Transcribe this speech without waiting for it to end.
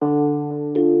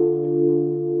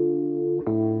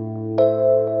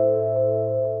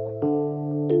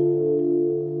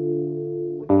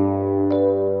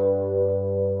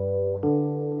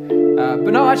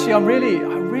I'm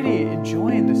really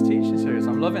enjoying this teaching series.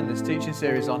 I'm loving this teaching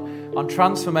series on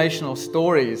transformational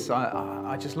stories.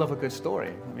 I just love a good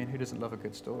story. I mean, who doesn't love a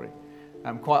good story?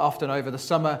 Quite often over the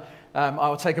summer, I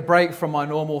will take a break from my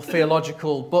normal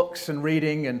theological books and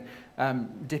reading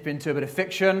and dip into a bit of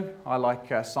fiction. I like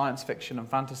science fiction and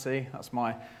fantasy. That's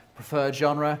my preferred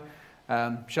genre.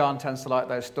 Sean tends to like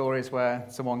those stories where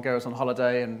someone goes on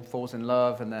holiday and falls in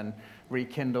love and then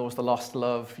rekindles the lost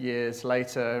love years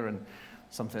later and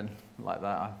something like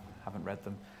that. I haven't read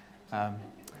them.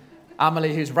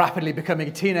 Amelie, who's rapidly becoming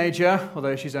a teenager,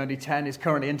 although she's only 10, is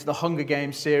currently into the Hunger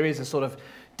Games series, a sort of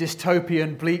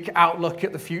dystopian, bleak outlook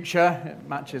at the future. It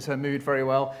matches her mood very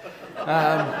well.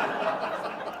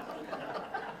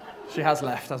 She has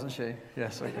left, hasn't she?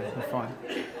 Yes, okay, fine.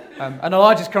 And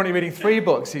Elijah's currently reading 3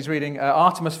 books. He's reading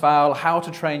Artemis Fowl, How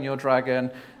to Train Your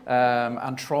Dragon,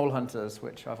 and Troll Hunters,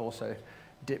 which I've also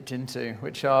dipped into,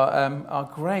 which are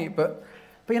great. But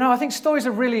you know, I think stories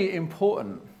are really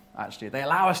important, actually. They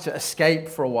allow us to escape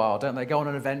for a while, don't they? Go on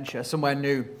an adventure, somewhere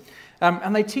new.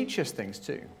 And they teach us things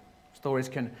too. Stories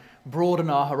can broaden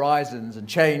our horizons and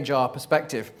change our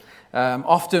perspective.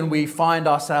 Often we find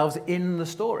ourselves in the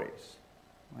stories.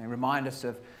 They remind us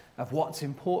of what's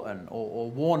important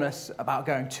or warn us about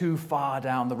going too far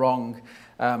down the wrong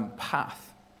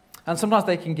path. And sometimes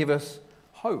they can give us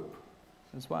hope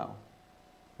as well.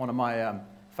 One of my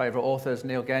favorite authors,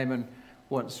 Neil Gaiman,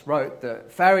 once wrote that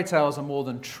fairy tales are more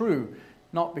than true,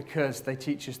 not because they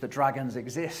teach us that dragons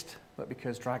exist, but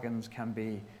because dragons can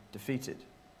be defeated.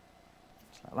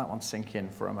 Just let that one sink in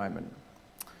for a moment.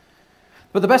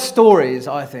 But the best stories,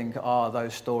 I think, are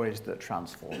those stories that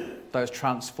transform, those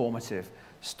transformative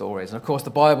stories. And of course, the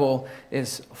Bible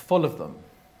is full of them.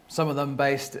 Some of them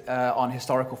based on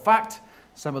historical fact,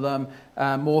 some of them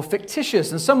more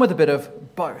fictitious, and some with a bit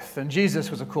of both. And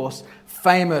Jesus was, of course,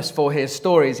 famous for his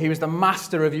stories. He was the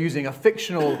master of using a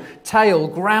fictional tale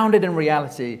grounded in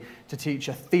reality to teach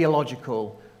a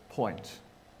theological point,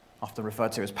 often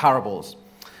referred to as parables.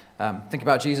 Think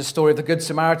about Jesus' story of the Good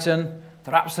Samaritan.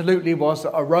 There absolutely was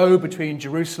a road between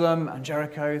Jerusalem and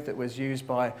Jericho that was used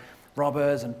by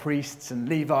robbers and priests and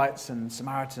Levites and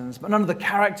Samaritans, but none of the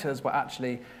characters were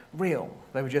actually real.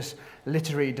 They were just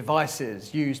literary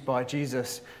devices used by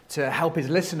Jesus to help his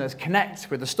listeners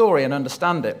connect with the story and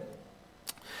understand it.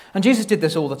 And Jesus did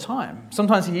this all the time.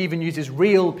 Sometimes he even uses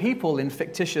real people in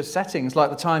fictitious settings, like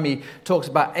the time he talks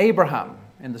about Abraham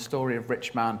in the story of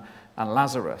rich man and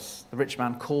Lazarus. The rich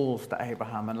man calls to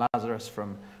Abraham and Lazarus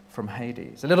from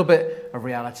Hades. A little bit of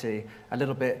reality, a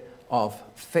little bit of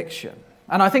fiction.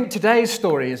 And I think today's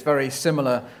story is very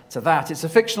similar to that. It's a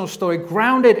fictional story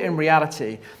grounded in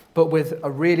reality, but with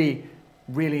a really,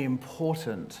 really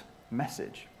important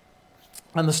message.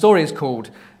 And the story is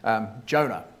called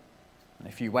Jonah. And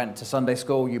if you went to Sunday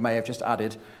school, you may have just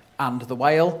added "and the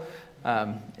whale"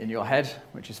 in your head,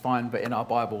 which is fine, but in our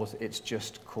Bibles, it's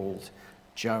just called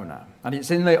Jonah. And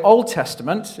it's in the Old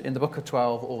Testament, in the book of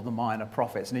 12, or the Minor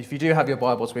Prophets. And if you do have your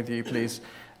Bibles with you, please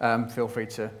feel free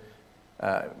to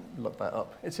look that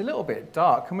up. It's a little bit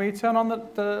dark. Can we turn on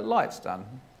the lights, Dan?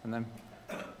 And then,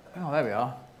 oh, there we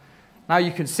are. Now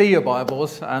you can see your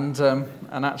Bibles and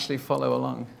actually follow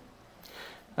along.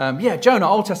 Jonah,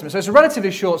 Old Testament. So it's a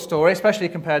relatively short story, especially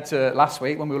compared to last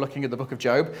week when we were looking at the book of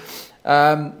Job.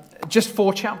 Just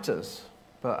 4 chapters,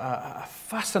 but a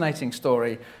fascinating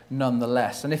story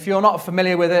nonetheless. And if you're not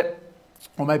familiar with it,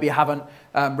 or maybe you haven't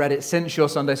read it since your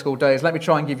Sunday school days, let me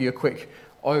try and give you a quick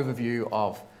overview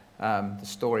of the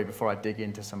story before I dig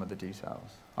into some of the details.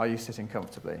 Are you sitting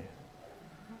comfortably?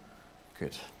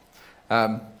 Good.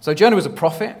 So Jonah was a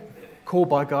prophet called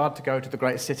by God to go to the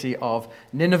great city of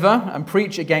Nineveh and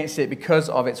preach against it because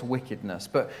of its wickedness.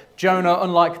 But Jonah,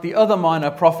 unlike the other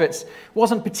minor prophets,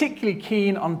 wasn't particularly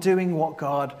keen on doing what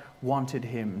God wanted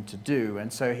him to do.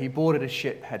 And so he boarded a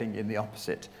ship heading in the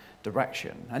opposite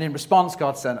direction. And in response,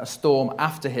 God sent a storm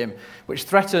after him, which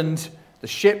threatened the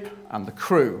ship and the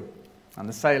crew. And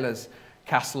the sailors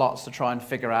cast lots to try and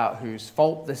figure out whose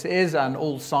fault this is, and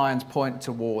all signs point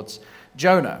towards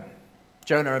Jonah.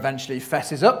 Jonah eventually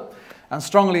fesses up and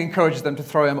strongly encourages them to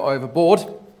throw him overboard.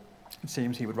 It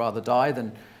seems he would rather die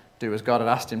than do as God had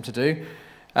asked him to do.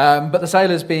 But the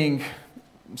sailors, being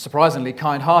surprisingly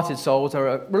kind-hearted souls,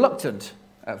 are reluctant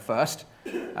at first.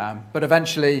 But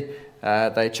eventually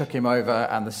they chuck him over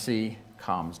and the sea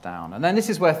calms down. And then this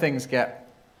is where things get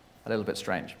a little bit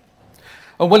strange.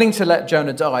 Unwilling to let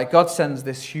Jonah die, God sends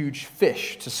this huge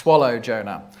fish to swallow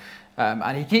Jonah.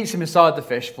 And he keeps him inside the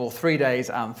fish for 3 days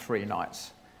and 3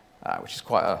 nights, which is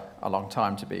quite a long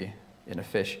time to be in a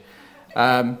fish.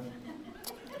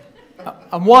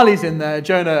 And while he's in there,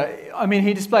 Jonah,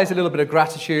 he displays a little bit of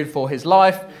gratitude for his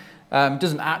life,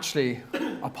 doesn't actually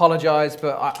apologize,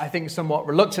 but I think somewhat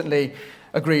reluctantly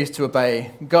agrees to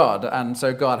obey God. And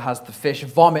so God has the fish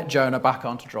vomit Jonah back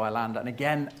onto dry land and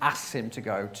again asks him to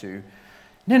go to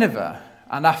Nineveh.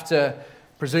 And after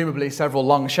presumably several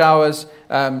long showers,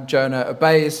 Jonah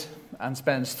obeys and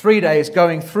spends 3 days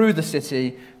going through the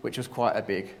city, which was quite a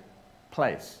big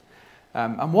place.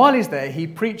 And while he's there, he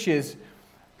preaches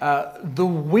the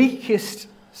weakest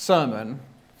sermon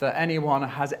that anyone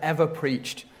has ever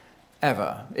preached,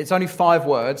 ever. It's only 5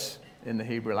 words in the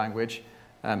Hebrew language.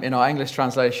 In our English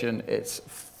translation, it's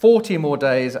 40 more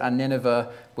days and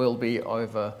Nineveh will be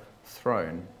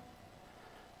overthrown.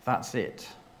 That's it.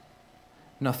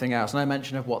 Nothing else. No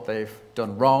mention of what they've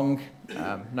done wrong.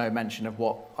 No mention of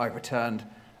what overturned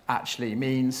actually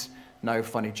means. No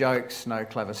funny jokes. No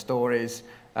clever stories.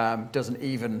 Doesn't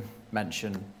even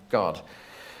mention God.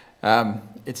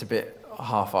 It's a bit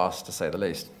half-assed, to say the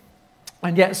least.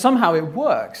 And yet somehow it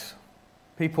works.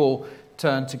 People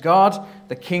turn to God,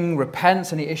 the king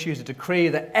repents, and he issues a decree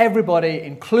that everybody,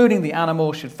 including the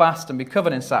animals, should fast and be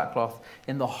covered in sackcloth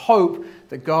in the hope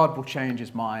that God will change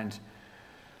his mind.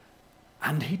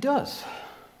 And he does.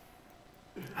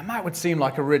 And that would seem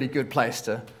like a really good place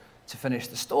to finish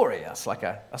the story. That's like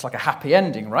a happy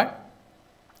ending, right?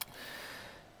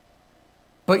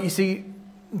 But you see,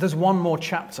 there's one more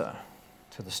chapter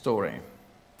to the story,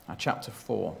 chapter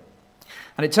 4.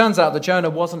 And it turns out that Jonah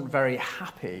wasn't very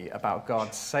happy about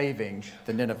God saving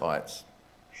the Ninevites.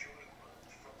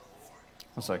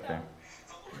 That's okay.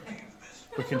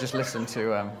 We can just listen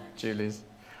to Julie's.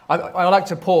 I like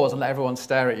to pause and let everyone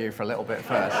stare at you for a little bit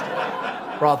first,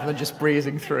 rather than just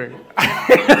breezing through.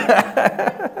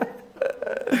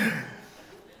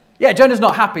 Yeah, Jonah's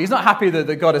not happy. He's not happy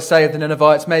that God has saved the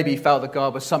Ninevites. Maybe he felt that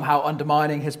God was somehow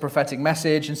undermining his prophetic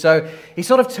message. And so he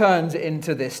sort of turns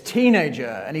into this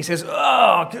teenager and he says, oh,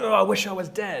 I wish I was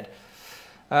dead.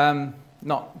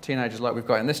 Not teenagers like we've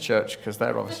got in this church, because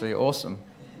they're obviously awesome.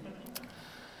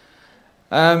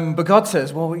 But God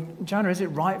says, well, Jonah, is it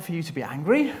right for you to be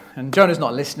angry? And Jonah's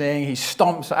not listening. He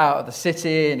stomps out of the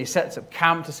city and he sets up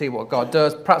camp to see what God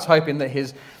does, perhaps hoping that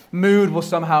his mood will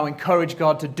somehow encourage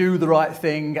God to do the right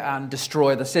thing and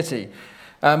destroy the city.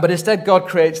 But instead, God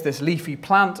creates this leafy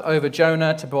plant over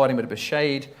Jonah to provide him with a bit of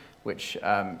shade, which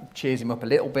cheers him up a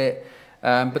little bit.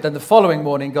 But then the following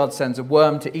morning, God sends a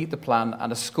worm to eat the plant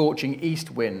and a scorching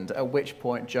east wind, at which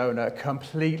point Jonah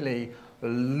completely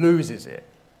loses it.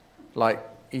 Like,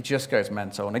 he just goes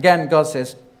mental. And again, God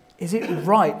says, is it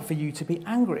right for you to be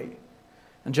angry?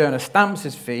 And Jonah stamps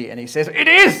his feet and he says, it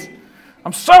is!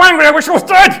 I'm so angry, I wish I was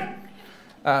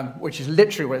dead! Which is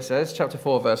literally what it says, chapter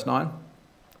 4, verse 9.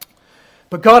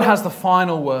 But God has the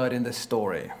final word in this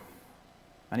story.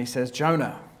 And he says,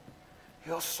 Jonah,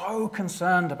 you're so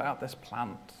concerned about this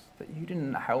plant that you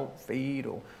didn't help feed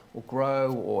or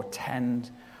grow or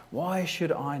tend. Why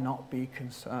should I not be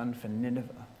concerned for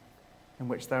Nineveh, in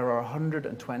which there are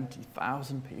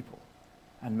 120,000 people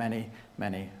and many,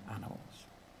 many animals?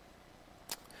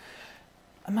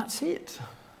 And that's it.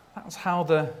 That's how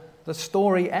the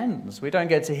story ends. We don't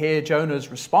get to hear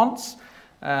Jonah's response.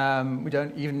 We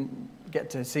don't even get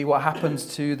to see what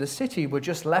happens to the city. We're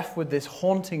just left with this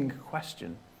haunting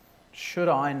question. Should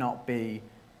I not be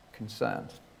concerned?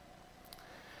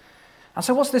 And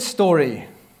so what's this story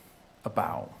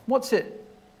about? What's it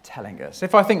telling us?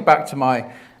 If I think back to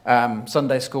my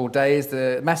Sunday school days,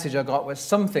 the message I got was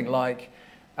something like,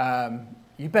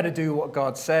 you better do what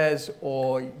God says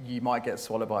or you might get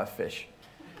swallowed by a fish.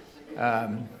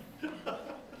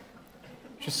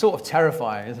 Which is sort of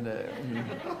terrifying, isn't it,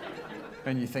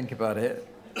 when you think about it?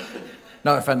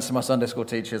 No offense to my Sunday school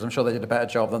teachers. I'm sure they did a better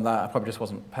job than that. I probably just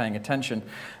wasn't paying attention.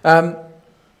 But,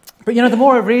 the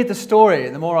more I read the story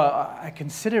and the more I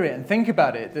consider it and think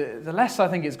about it, the less I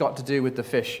think it's got to do with the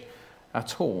fish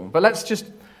at all. But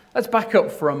let's back up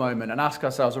for a moment and ask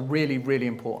ourselves a really, really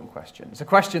important question. It's a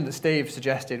question that Steve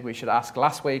suggested we should ask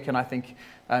last week, and I think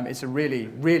it's a really,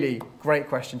 really great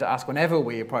question to ask whenever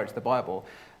we approach the Bible.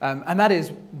 And that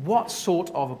is, what sort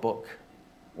of a book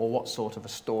or what sort of a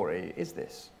story is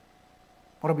this?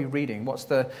 What are we reading? What's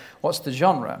the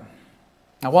genre?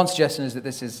 Now, one suggestion is that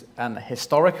this is an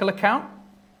historical account,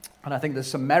 and I think there's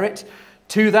some merit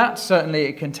to that. Certainly,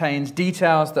 it contains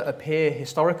details that appear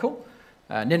historical.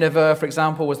 Nineveh, for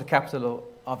example, was the capital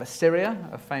of Assyria,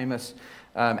 a famous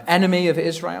enemy of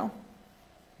Israel.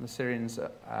 The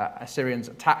Assyrians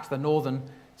attacked the northern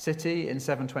city in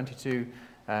 722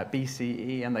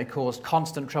 BCE, and they caused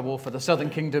constant trouble for the southern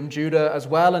kingdom, Judah, as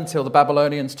well, until the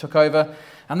Babylonians took over.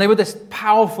 And they were this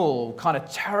powerful, kind of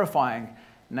terrifying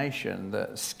nation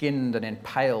that skinned and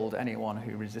impaled anyone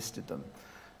who resisted them,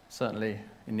 certainly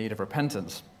in need of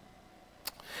repentance.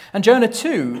 And Jonah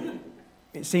too,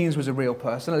 it seems, was a real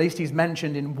person. At least he's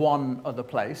mentioned in one other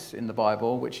place in the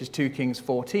Bible, which is 2 Kings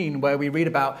 14, where we read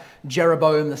about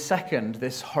Jeroboam II,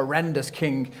 this horrendous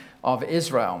king of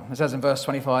Israel. It says in verse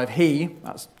 25, he,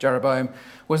 that's Jeroboam,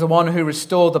 was the one who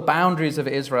restored the boundaries of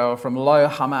Israel from Lo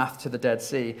Hamath to the Dead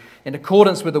Sea, in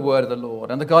accordance with the word of the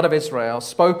Lord, and the God of Israel,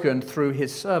 spoken through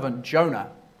his servant Jonah,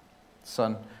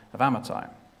 son of Amittai.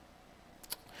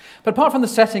 But apart from the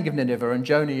setting of Nineveh and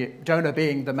Jonah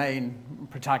being the main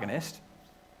protagonist,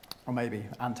 or maybe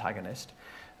antagonist,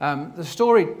 the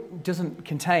story doesn't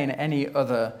contain any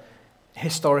other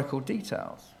historical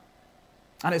details.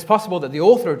 And it's possible that the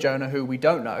author of Jonah, who we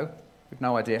don't know, we've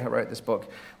no idea who wrote this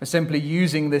book, was simply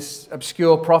using this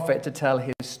obscure prophet to tell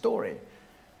his story.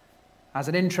 As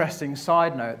an interesting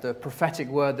side note, the prophetic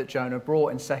word that Jonah brought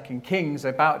in 2 Kings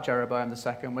about Jeroboam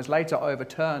II was later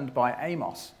overturned by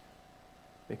Amos,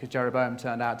 because Jeroboam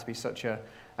turned out to be such a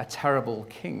terrible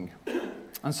king.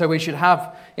 And so we should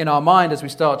have in our mind as we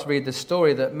start to read this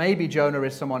story that maybe Jonah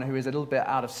is someone who is a little bit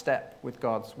out of step with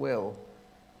God's will.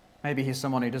 Maybe he's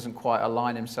someone who doesn't quite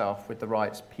align himself with the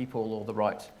right people or the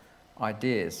right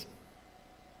ideas.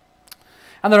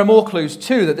 And there are more clues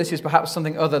too that this is perhaps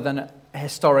something other than a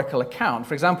historical account.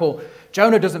 For example,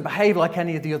 Jonah doesn't behave like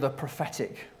any of the other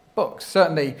prophetic books.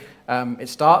 Certainly it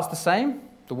starts the same.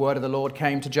 The word of the Lord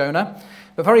came to Jonah,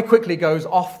 but very quickly goes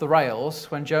off the rails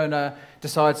when Jonah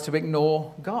decides to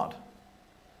ignore God.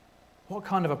 What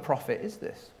kind of a prophet is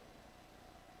this?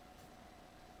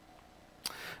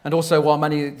 And also, while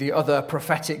many of the other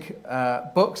prophetic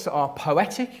books are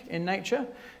poetic in nature,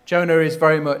 Jonah is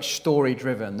very much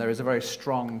story-driven. There is a very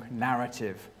strong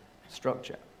narrative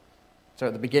structure. So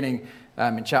at the beginning,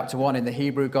 in chapter 1 in the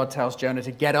Hebrew, God tells Jonah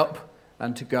to get up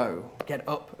and to go. Get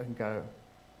up and go.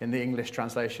 In the English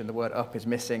translation, the word up is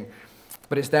missing,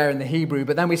 but it's there in the Hebrew.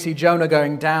 But then we see Jonah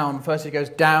going down. First he goes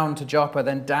down to Joppa,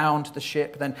 then down to the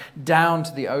ship, then down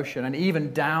to the ocean, and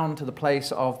even down to the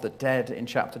place of the dead in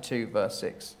chapter 2, verse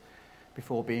 6,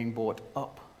 before being brought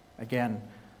up again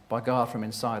by God from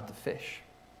inside the fish.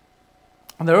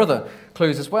 And there are other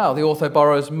clues as well. The author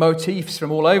borrows motifs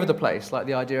from all over the place, like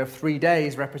the idea of 3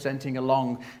 days representing a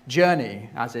long journey,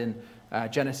 as in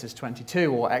Genesis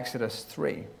 22 or Exodus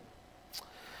 3.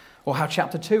 Or how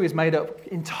chapter 2 is made up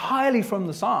entirely from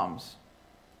the Psalms.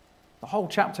 The whole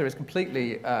chapter is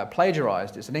completely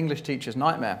plagiarized. It's an English teacher's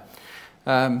nightmare.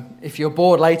 If you're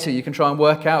bored later, you can try and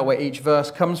work out where each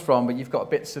verse comes from, but you've got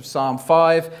bits of Psalm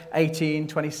 5, 18,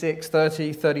 26,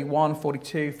 30, 31,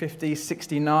 42, 50,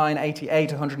 69,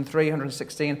 88, 103,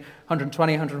 116,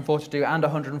 120, 142, and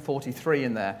 143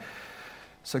 in there.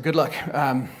 So good luck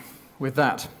with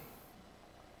that.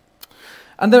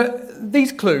 And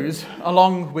these clues,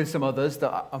 along with some others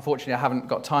that unfortunately I haven't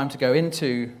got time to go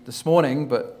into this morning,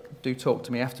 but do talk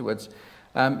to me afterwards,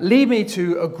 lead me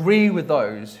to agree with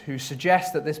those who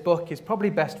suggest that this book is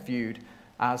probably best viewed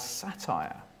as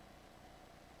satire.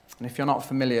 And if you're not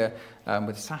familiar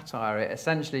with satire, it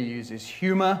essentially uses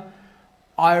humor,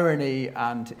 irony,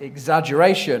 and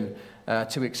exaggeration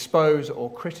to expose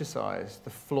or criticize the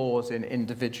flaws in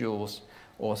individuals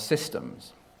or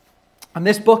systems. And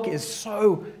this book is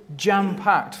so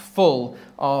jam-packed full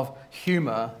of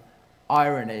humor,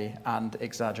 irony, and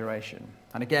exaggeration.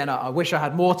 And again, I wish I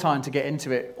had more time to get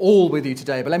into it all with you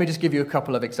today, but let me just give you a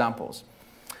couple of examples.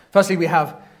 Firstly, we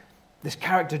have this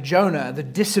character Jonah, the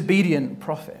disobedient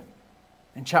prophet.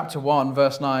 In chapter 1,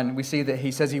 verse 9, we see that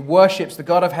he says he worships the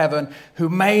God of heaven who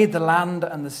made the land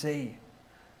and the sea,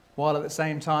 while at the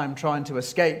same time trying to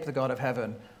escape the God of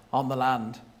heaven on the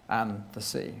land and the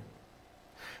sea.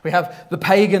 We have the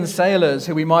pagan sailors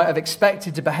who we might have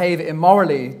expected to behave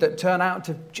immorally that turn out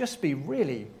to just be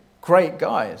really great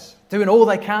guys, doing all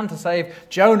they can to save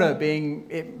Jonah,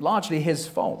 being largely his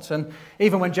fault. And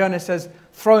even when Jonah says,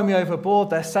 throw me overboard,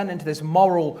 they're sent into this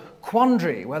moral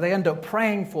quandary where they end up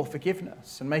praying for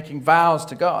forgiveness and making vows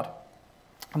to God.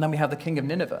 And then we have the king of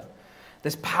Nineveh,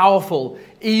 this powerful,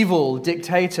 evil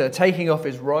dictator taking off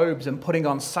his robes and putting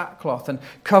on sackcloth and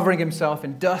covering himself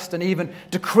in dust and even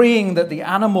decreeing that the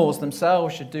animals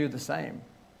themselves should do the same.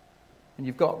 And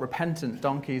you've got repentant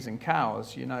donkeys and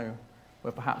cows, you know,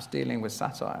 we're perhaps dealing with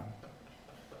satire.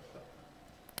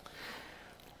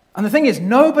 And the thing is,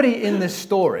 nobody in this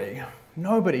story,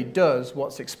 nobody does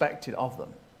what's expected of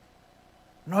them.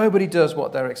 Nobody does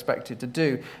what they're expected to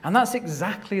do. And that's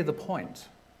exactly the point.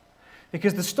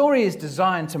 Because the story is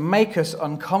designed to make us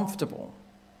uncomfortable.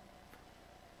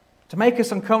 To make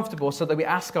us uncomfortable so that we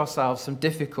ask ourselves some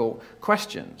difficult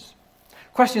questions.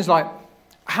 Questions like,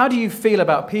 How do you feel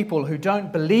about people who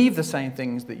don't believe the same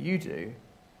things that you do,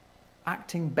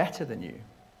 acting better than you?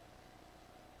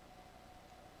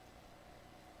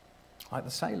 Like the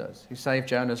sailors who saved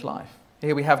Jonah's life.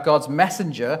 Here we have God's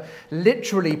messenger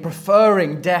literally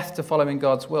preferring death to following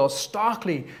God's will,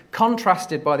 starkly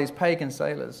contrasted by these pagan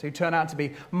sailors who turn out to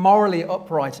be morally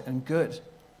upright and good.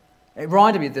 It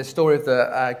reminded me of the story of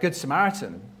the Good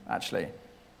Samaritan, actually.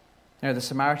 You know, the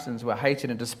Samaritans were hated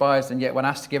and despised, and yet when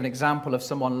asked to give an example of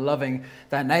someone loving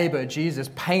their neighbor, Jesus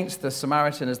paints the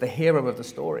Samaritan as the hero of the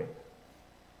story.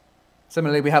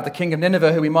 Similarly, we have the king of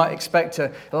Nineveh, who we might expect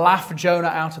to laugh Jonah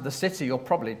out of the city or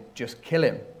probably just kill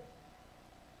him,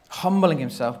 humbling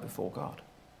himself before God.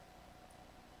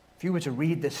 If you were to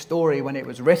read this story when it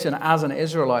was written as an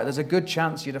Israelite, there's a good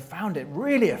chance you'd have found it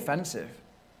really offensive.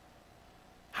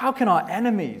 How can our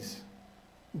enemies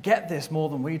get this more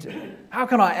than we do? How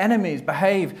can our enemies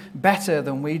behave better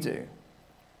than we do?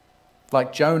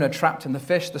 Like Jonah trapped in the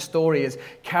fish, the story is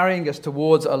carrying us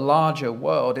towards a larger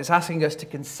world. It's asking us to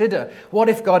consider, what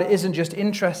if God isn't just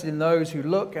interested in those who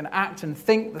look and act and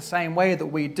think the same way that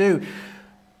we do,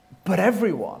 but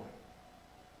everyone,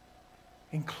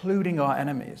 including our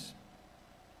enemies?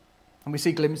 And we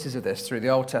see glimpses of this through the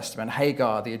Old Testament.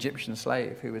 Hagar, the Egyptian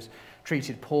slave, who was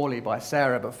treated poorly by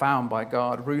Sarah but found by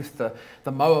God. Ruth,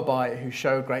 the Moabite, who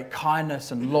showed great kindness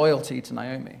and loyalty to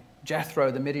Naomi. Jethro,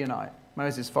 the Midianite,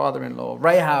 Moses' father-in-law.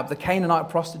 Rahab, the Canaanite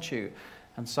prostitute,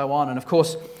 and so on. And of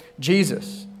course,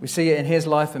 Jesus. We see it in his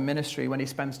life and ministry when he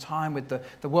spends time with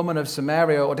the woman of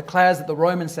Samaria, or declares that the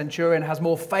Roman centurion has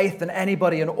more faith than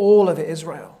anybody in all of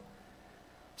Israel.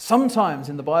 Sometimes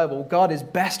in the Bible, God is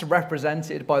best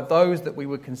represented by those that we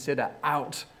would consider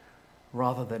out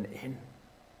rather than in.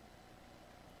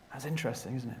 That's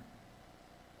interesting, isn't it?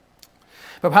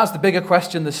 But perhaps the bigger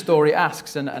question the story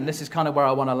asks, and this is kind of where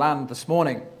I want to land this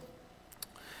morning,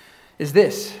 is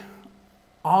this: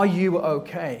 are you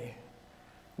okay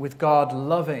with God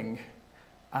loving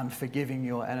and forgiving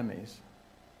your enemies?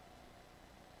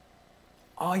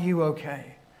 Are you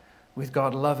okay with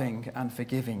God loving and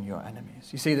forgiving your enemies?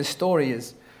 You see, the story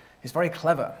is very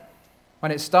clever.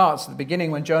 When it starts at the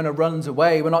beginning, when Jonah runs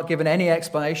away, we're not given any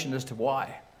explanation as to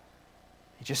why.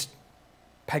 He just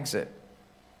pegs it.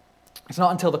 It's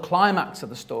not until the climax of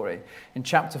the story in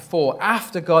chapter 4,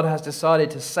 after God has decided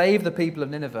to save the people of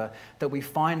Nineveh, that we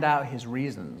find out his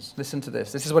reasons. Listen to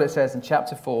this. This is what it says in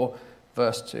chapter 4,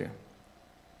 verse 2.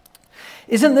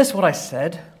 Isn't this what I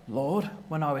said, Lord,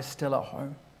 when I was still at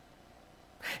home?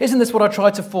 Isn't this what I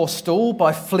tried to forestall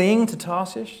by fleeing to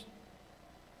Tarshish?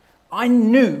 I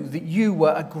knew that you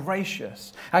were a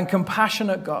gracious and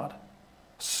compassionate God,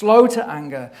 slow to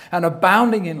anger and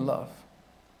abounding in love,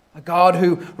 a God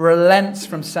who relents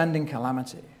from sending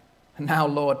calamity. And now,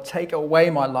 Lord, take away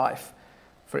my life,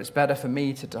 for it's better for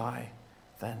me to die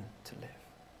than to live.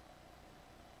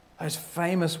 Those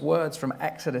famous words from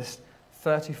Exodus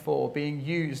 34 being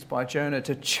used by Jonah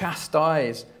to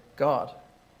chastise God.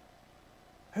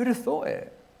 Who'd have thought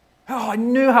it? Oh, I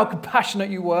knew how compassionate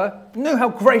you were. I knew how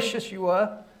gracious you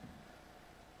were.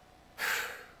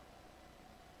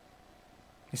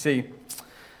 You see,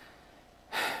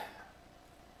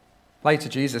 later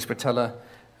Jesus would tell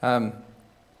a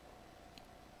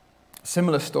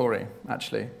similar story,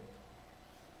 actually,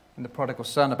 in the prodigal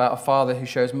son, about a father who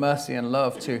shows mercy and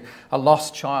love to a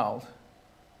lost child,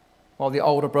 while the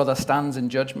older brother stands in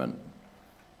judgment,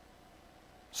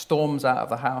 storms out of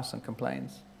the house and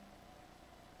complains.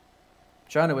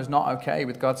 Jonah was not okay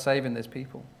with God saving these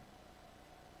people.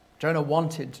 Jonah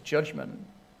wanted judgment,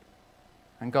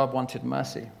 and God wanted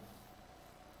mercy.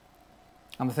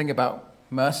 And the thing about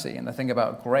mercy and the thing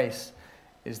about grace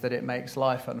is that it makes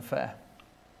life unfair.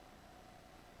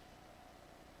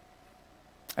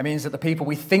 It means that the people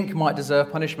we think might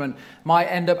deserve punishment might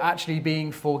end up actually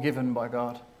being forgiven by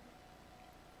God.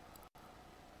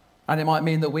 And it might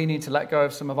mean that we need to let go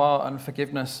of some of our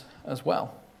unforgiveness as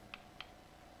well.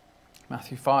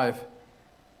 Matthew 5,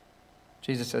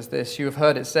 Jesus says this: "You have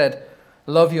heard it said,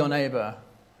 love your neighbor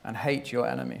and hate your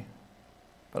enemy.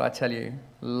 But I tell you,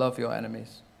 love your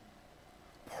enemies.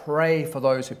 Pray for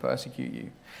those who persecute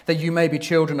you, that you may be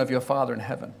children of your Father in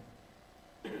heaven.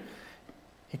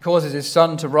 He causes his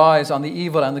sun to rise on the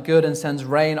evil and the good and sends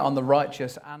rain on the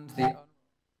righteous and the unrighteous."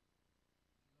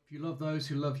 If you love those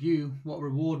who love you, what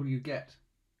reward will you get?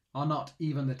 Are not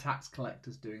even the tax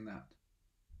collectors doing that?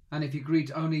 And if you greet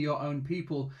only your own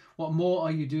people, what more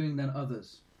are you doing than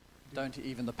others? Don't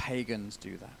even the pagans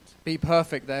do that? Be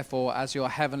perfect, therefore, as your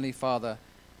heavenly Father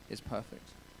is perfect.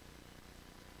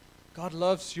 God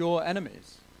loves your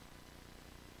enemies.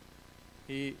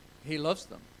 He loves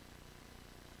them.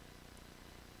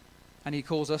 And he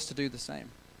calls us to do the same.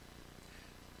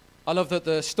 I love that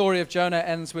the story of Jonah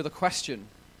ends with a question,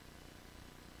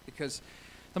 because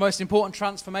the most important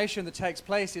transformation that takes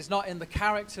place is not in the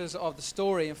characters of the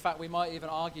story. In fact, we might even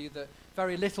argue that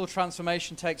very little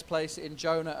transformation takes place in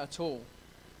Jonah at all.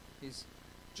 He's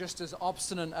just as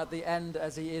obstinate at the end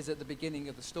as he is at the beginning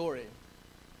of the story.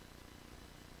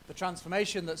 The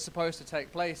transformation that's supposed to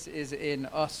take place is in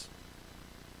us.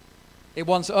 It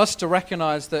wants us to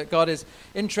recognize that God is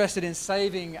interested in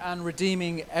saving and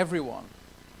redeeming everyone,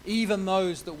 even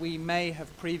those that we may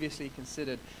have previously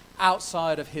considered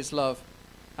outside of his love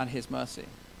and his mercy.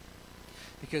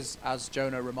 Because, as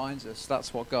Jonah reminds us,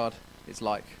 that's what God is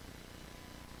like.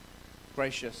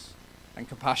 Gracious and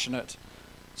compassionate,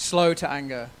 slow to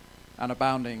anger, and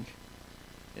abounding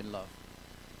in love.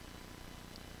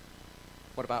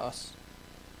 What about us?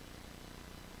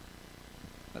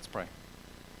 Let's pray.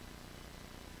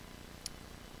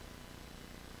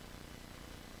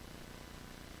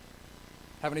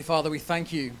 Heavenly Father, we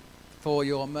thank you for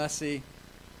your mercy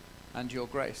and your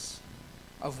grace,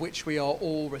 of which we are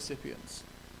all recipients.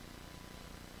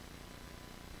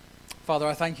 Father,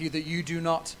 I thank you that you do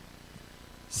not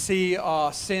see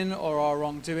our sin or our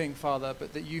wrongdoing, Father,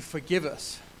 but that you forgive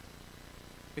us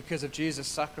because of Jesus'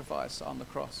 sacrifice on the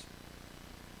cross.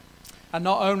 And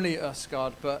not only us,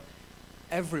 God, but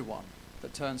everyone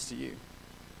that turns to you.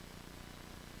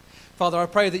 Father, I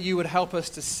pray that you would help us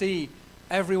to see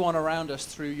everyone around us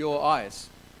through your eyes.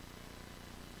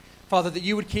 Father, that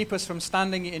you would keep us from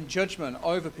standing in judgment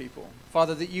over people.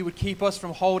 Father, that you would keep us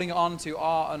from holding on to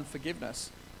our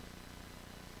unforgiveness.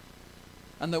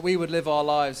 And that we would live our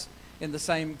lives in the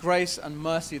same grace and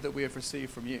mercy that we have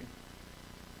received from you.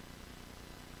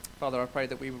 Father, I pray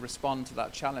that we would respond to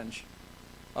that challenge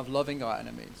of loving our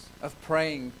enemies, of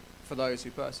praying for those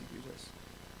who persecute us,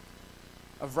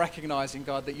 of recognizing,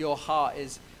 God, that your heart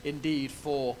is indeed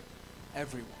for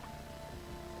everyone.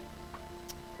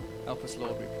 Help us,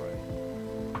 Lord, we pray.